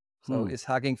 So Hmm. is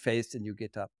Hugging Face the new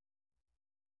GitHub?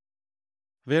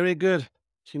 Very good.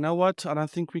 You know what? I don't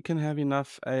think we can have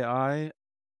enough AI.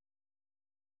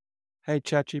 Hey,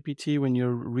 ChatGPT, when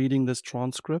you're reading this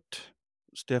transcript,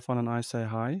 Stefan and I say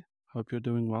hi. Hope you're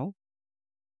doing well.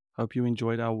 Hope you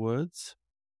enjoyed our words.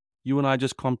 You and I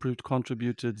just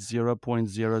contributed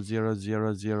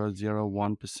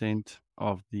 0.0000001%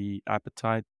 of the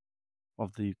appetite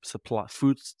of the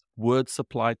word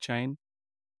supply chain.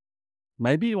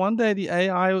 Maybe one day the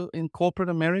AI in corporate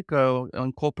America,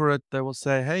 they will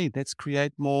say, hey, let's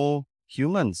create more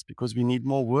humans because we need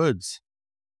more words.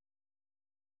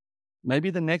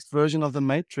 Maybe the next version of the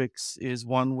Matrix is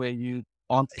one where you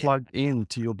aren't plugged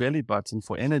into your belly button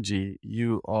for energy.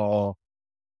 You are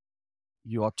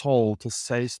told to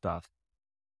say stuff.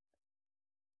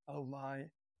 Oh my.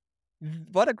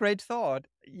 What a great thought.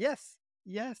 Yes.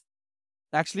 Yes.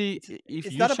 Actually, if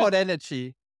It's you not should about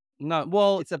energy. no,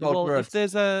 well, It's about if words.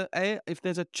 there's if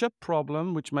there's a chip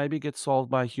problem which maybe gets solved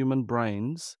by human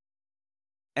brains,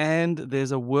 and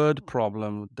there's a word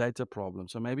problem, data problem.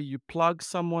 So maybe you plug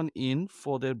someone in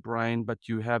for their brain, but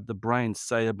you have the brain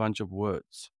say a bunch of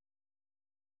words.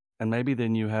 And maybe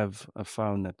then you have a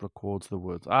phone that records the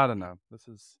words. I don't know.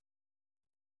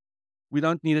 We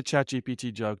don't need a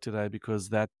ChatGPT joke today because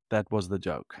that was the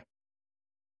joke.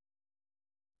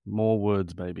 More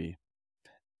words, baby.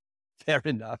 Fair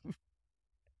enough.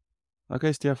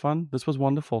 Okay, Stefan, this was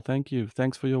wonderful. Thank you.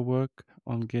 Thanks for your work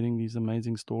on getting these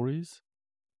amazing stories.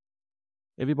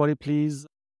 Everybody, please,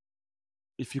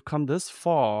 if you come this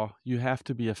far, you have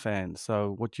to be a fan.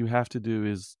 So what you have to do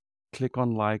is click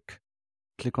on like,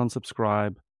 click on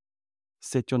subscribe,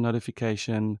 set your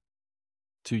notification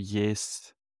to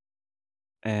yes,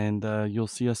 and you'll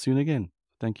see us soon again.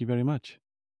 Thank you very much.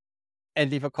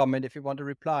 And leave a comment if you want to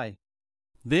reply.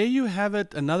 There you have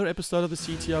it, another episode of the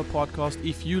CTO podcast.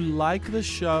 If you like the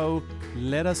show,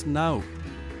 let us know.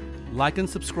 Like and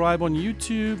subscribe on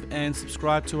YouTube and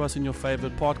subscribe to us in your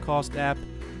favorite podcast app.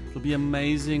 It'll be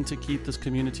amazing to keep this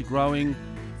community growing.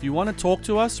 If you want to talk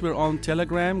to us, we're on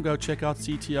Telegram. Go check out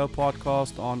CTO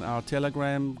Podcast on our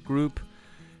Telegram group.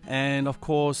 And of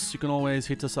course, you can always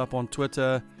hit us up on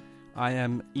Twitter. I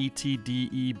am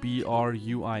ETDEBRUIN.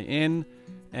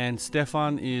 And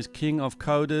Stephan is King of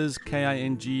Coders,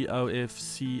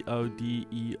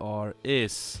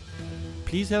 KINGOFCODERS.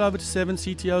 Please head over to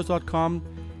 7ctos.com.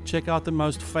 Check out the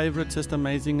most favoritist,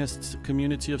 amazingest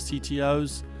community of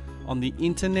CTOs on the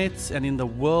internet and in the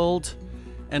world.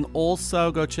 And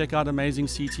also go check out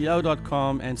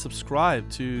amazingcto.com and subscribe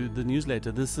to the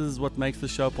newsletter. This is what makes the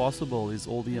show possible, is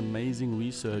all the amazing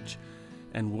research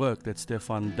and work that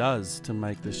Stephan does to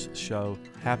make this show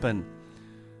happen.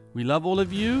 We love all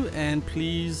of you, and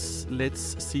please,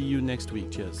 let's see you next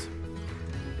week. Cheers.